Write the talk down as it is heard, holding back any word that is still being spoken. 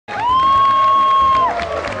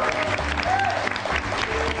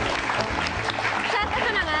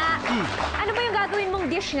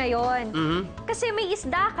fish ngayon. Kasi may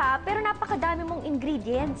isda ka, pero napakadami mong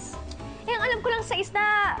ingredients. Eh, ang alam ko lang sa isda,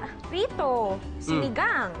 prito,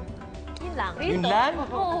 sinigang. Yun lang. Yun lang?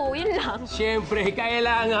 Oo, yun lang. Siyempre,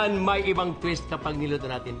 kailangan may ibang twist kapag niluto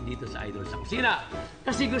natin dito sa Idol sa Kusina.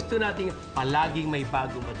 Kasi gusto natin palaging may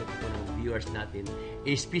bagong matututo ng viewers natin,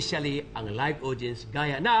 especially ang live audience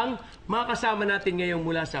gaya ng mga kasama natin ngayon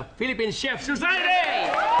mula sa Philippine Chef Society!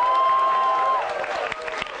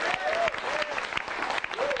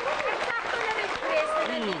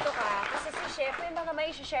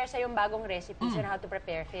 share sa yung bagong recipes on how to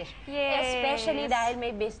prepare fish. Yes. Especially dahil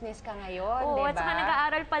may business ka ngayon, Oo, diba? at saka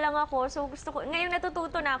nag-aaral pa lang ako, so gusto ko, ngayon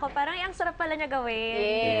natututo na ako, parang ang sarap pala niya gawin.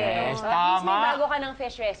 Yes, At least may tama. bago ka ng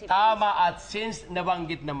fish recipes. Tama, at since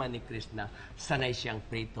nabanggit naman ni Chris na sanay siyang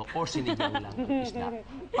prito or sinigang lang ng isda,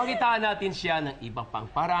 pagitaan natin siya ng iba pang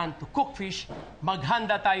paraan to cook fish,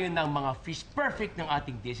 maghanda tayo ng mga fish perfect ng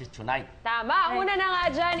ating dishes tonight. Tama. Una na nga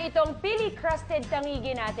dyan, itong Pili-crusted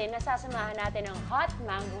Tanigue natin, nasasamahan natin ng hot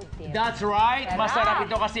mango dip. That's right! Sarap. Masarap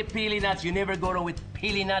ito kasi pili nuts. You never go wrong with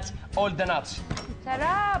pili nuts, all the nuts.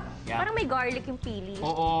 Sarap! Yeah. Parang may garlic yung pili.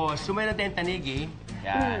 Oo, sumay natin yung tanigi.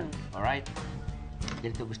 Yan. Alright.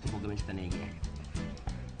 Ganito gusto ko gawin sa tanigi.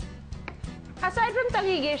 Aside from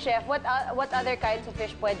Tanigue, Chef, what other kinds of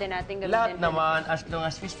fish pwede natin Lahat gamitin? naman, as long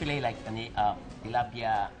as fish fillet like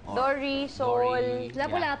tilapia or Dory, sole, dory,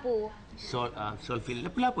 Lapu-lapu. Sol fillet.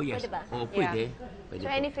 Lapu-lapu, yes. Pwede ba? Oo, pwede. Pwede So,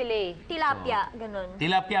 po. any fillet. Tilapia, ganun.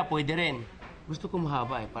 Tilapia, pwede rin. Gusto ko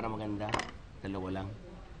mahaba para maganda. Dalawa lang.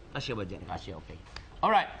 Kasya ba dyan? Kasya, okay.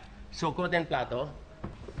 Alright. So, kuha tayong plato.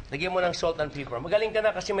 Lagyan mo ng salt and pepper. Magaling ka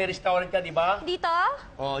na kasi may restaurant ka, di ba? Dito?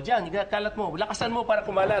 O, dyan. Kalat mo. Lakasan mo para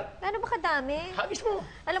kumalat. Ano ba kadami? Hagis mo.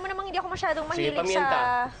 Alam mo namang hindi ako masyadong Sige, mahilig paminta. sa...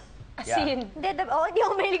 Asin. Hindi, hindi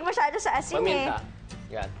ako mahilig masyado sa asin Paminta.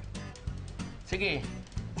 eh. Yan. Sige.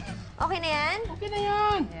 Okay na yan? Okay na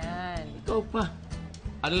yan. Yan. Ikaw pa.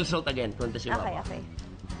 A little salt again. Konti si Okay, Mama. okay.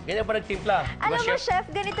 Ganyan pa nagtimpla. Alam mo, Chef,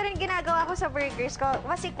 ganito rin ginagawa ko sa burgers ko.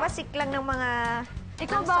 Wasik-wasik lang ng mga...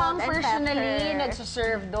 Ikaw ng ba ang salt and personally pepper.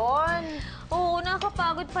 nagsaserve doon? Oo,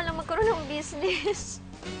 nakakapagod pala magkaroon ng business.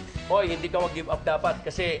 Hoy, hindi ka mag-give up dapat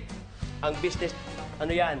kasi ang business, ano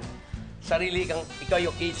yan, sarili kang, ikaw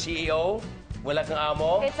yung CEO, wala kang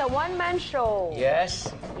amo. It's a one-man show. Yes.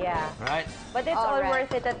 Yeah. Right. But it's all Alright.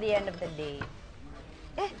 worth it at the end of the day.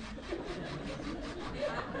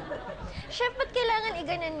 Chef, ba't kailangan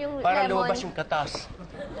iganan yung Para lemon? lumabas yung katas.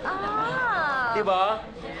 Ah! Di ba?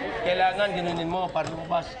 Kailangan ganunin mo para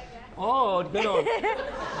lumabas. Oo, ganun.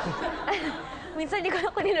 Minsan hindi ko na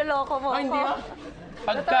kung niloloko mo Hindi ako. ah.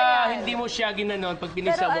 Pagka hindi mo siya ginanon, pag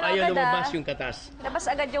pinisa mo, Pero ano ayaw agad, lumabas ah? yung katas. Labas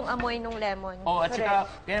agad yung amoy ng lemon. Oo, at saka,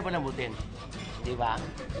 kaya pa lambutin. Di ba?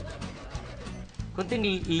 Kunting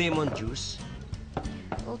lemon juice.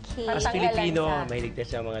 Okay. As Tanggalan Pilipino, sa- mahilig tayo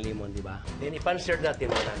sa mga lemon, di ba? Then, ipan-serve natin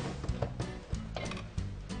muna.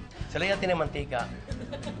 Salay natin ng mantika.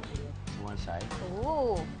 So, one side.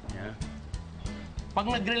 Ooh. Yeah. Pag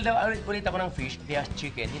nag-grill daw ulit ako ng fish, kaya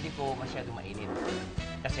chicken, hindi ko masyado mainit.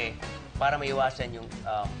 Kasi, para maiwasan yung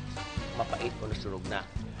mapait o nasurog na.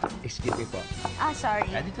 Excuse me po. Ah, sorry.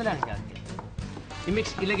 Dito lang yan.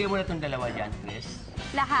 I-mix, ilagay mo na itong dalawa dyan, Chris.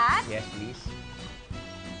 Lahat? Yes, please.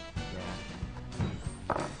 Yeah.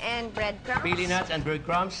 And breadcrumbs? Pili nuts and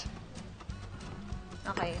breadcrumbs.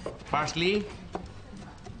 Okay. Parsley.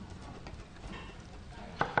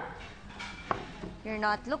 You're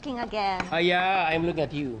not looking again. Yeah, I'm looking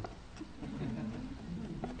at you.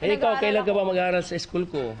 Eh, ikaw, kailan ka ba mag-aaral sa school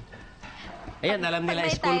ko? Ayan, alam nila Pag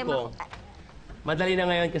may school time, ko. Madali na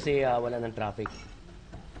ngayon kasi wala ng traffic.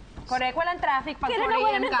 Correct. Walang traffic pag 4 Kailan wala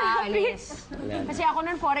a.m. ng ka traffic? aalis. Wala na. Kasi ako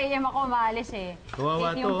noon 4 a.m. ako maalis eh. Kawawa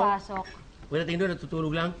 8 yung to. pasok. Wala tingin doon,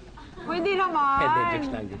 natutulog lang. Pwede Hindi, naman. jokes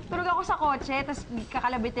lang din. Tulog ako sa kotse, tapos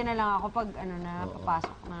kakalabitin na lang ako pag ano na,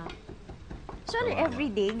 papasok na. So, ano,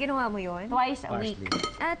 everyday, ginawa mo yun? Twice a week.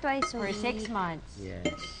 Parsley. Twice a For week. 6 months. Yes.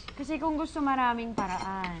 Kasi kung gusto maraming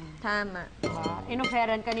paraan. Tama. Diba?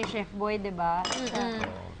 Inoferan ka ni Chef Boy, diba?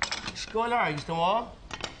 Scholar, gusto mo?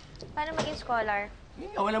 Paano maging scholar?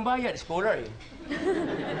 Hindi, walang bayad. Scholar eh.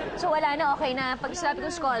 So, wala na, okay na. Pag sabi ko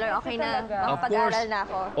scholar, okay na. Makapag-aral na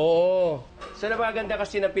ako. Oo. So, napaganda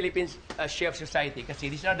kasi ng Philippine Chef Society kasi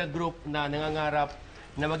these are the group na nangangarap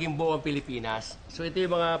na maging buo ang Pilipinas. So, ito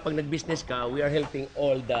yung mga, pag nag-business ka, we are helping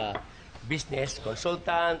all the business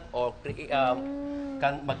consultant or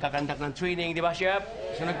magkakandak ng training, di ba, Chef?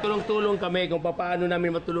 So, nagtulong-tulong kami kung paano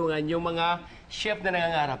namin matulungan yung mga chef na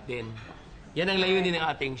nangangarap din. Yan ang layunin ng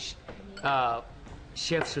ating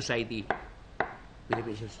Chef Society.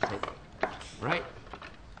 Philippine Chef Society. Right?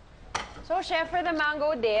 So, Chef, for the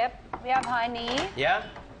mango dip, we have honey, Yeah?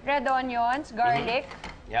 red onions, garlic,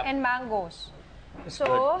 Yep. and mangoes. That's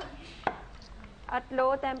So, at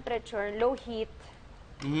low temperature, low heat,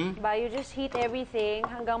 Mhm. you just heat everything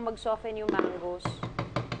hanggang mag-soften yung mangoes.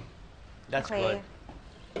 That's Okay. good.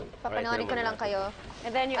 Papanoorin ko na lang kayo.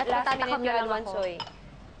 And then, yung At last minute, matatakam you na add lang one ako. soy.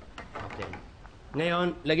 Okay. Ngayon,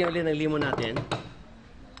 lagyan ulit ng lemon natin.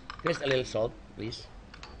 Chris, a little salt, please.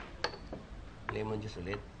 Lemon juice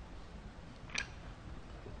ulit.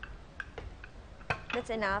 That's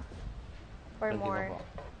enough. Or Konti na more. po.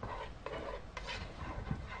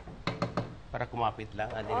 Para kumapit lang.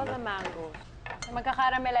 Adi All the naman. mangoes. So,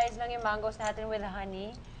 magka-caramelize lang yung mangoes natin with the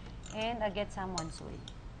honey. And I'll get some one soy.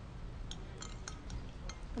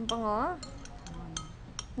 Ang bango.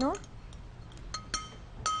 No?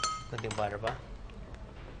 Konting butter pa.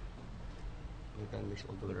 You can mix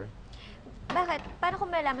all together. Bakit? Paano ko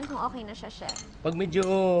malalaman kung okay na siya, chef? Pag medyo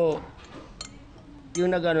yung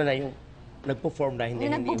nag-ano na, yung nagpo-form na, hindi...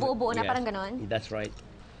 Yung hindi- nagbubuo na, Yes. parang ganon? That's right.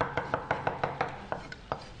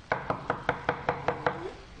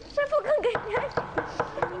 Chef, huwag kang ganyan.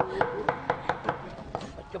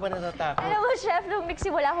 Ba't ka ba natatakot? Alam mo, chef, nung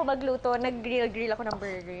nagsimula ako magluto, nag-grill ako ng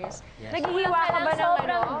burgers. Yes. Naghihiwa ka ba ng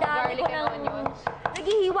sobrang ano, dami garlic ko and ng... onions?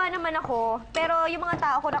 Naghihiwa naman ako, pero yung mga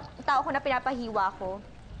tao ko na pinapahiwa ko.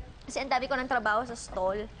 Kasi ang dami ko ng trabaho sa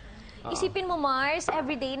stall. Isipin mo, Mars,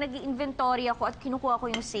 everyday nag-inventory ako at kinukuha ko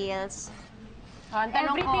yung sales. Ang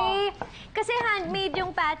tanong ko, Everyday. Kasi handmade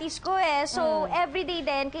yung patties ko eh. So, everyday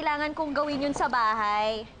din, kailangan kong gawin yun sa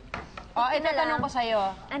bahay. ito na lang. tanong ko sa'yo.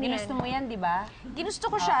 Ano Ginusto yan? mo yan, di ba?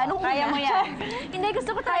 Ginusto ko siya nung Kaya una. mo yan. Hindi,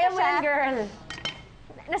 gusto ko talaga Kaya mo siya. yan, girl.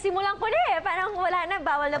 Nasimulan ko na eh. Parang wala na,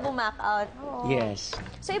 bawal na bumak out. Yes.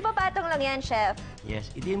 So, ipapatong lang yan, chef.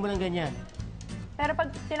 Yes. Idiin mo lang ganyan. Pero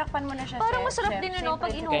pag tinakpan mo na siya, Parang chef, masarap chef, din same ano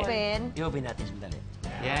pag principle. in-open. I-open natin sandali.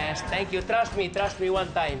 Yes, thank you. Trust me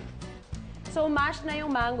one time. So, mash na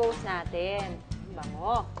yung mangoes natin. Ang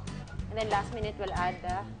bango. And then last minute, we'll add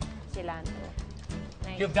the cilantro.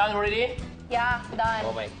 You've done already? Yeah, done.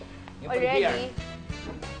 Oh my. You put it here. Already.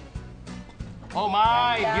 Oh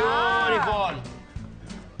my, Ganda. beautiful.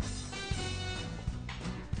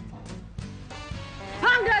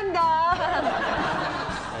 Ang ganda!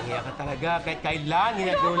 Nangiya ka talaga. Kahit kailan,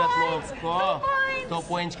 hinagulat mo ko. 2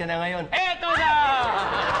 points ka na ngayon. Eto na!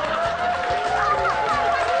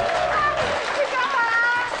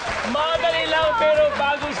 Madali lang pero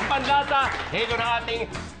bagong panlasa. Ito na ating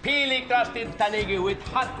Pili-crusted Tanigue with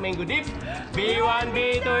hot mango dip. B1,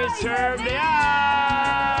 B2 is served na yan!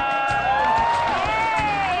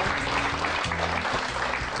 Hey!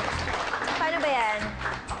 Paano ba yan?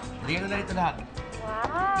 Hindi na rito lahat.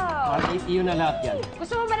 Wow! Iyon na lahat yan.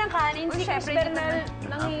 Gusto mo ba ng kanin? Si Chris syempre, Bernal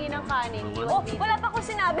nanghingi ng kanin. Oh, wala pa akong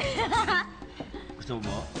sinabi. Gusto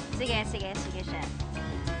mo? sige, chef.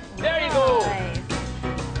 There you go! Okay.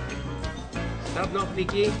 Sarap no,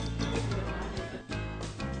 Vicky?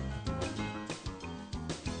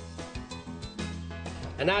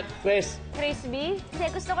 Anak, Chris, Crispy? Kasi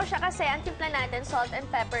gusto ko siya kasi ang timpla natin, salt and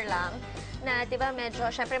pepper lang. Na, di ba, medyo,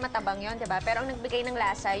 syempre matabang yon, di ba? Pero ang nagbigay ng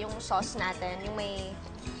lasa, yung sauce natin, yung may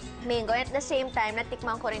mango. At the same time,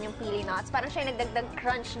 natikman ko rin yung pili nuts. Parang siya yung nagdagdag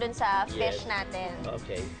crunch dun sa fish Yes. natin.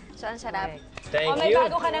 Okay. So, ang sarap. Thank May you.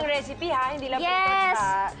 bago ka ng recipe, ha? Hindi lang Yes!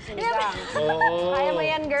 sa sinigang. Oo. Kaya mo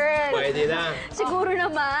yan, girl. Pwede na. Siguro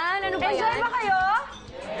naman. Ano ba Enjoy yan? ba kayo?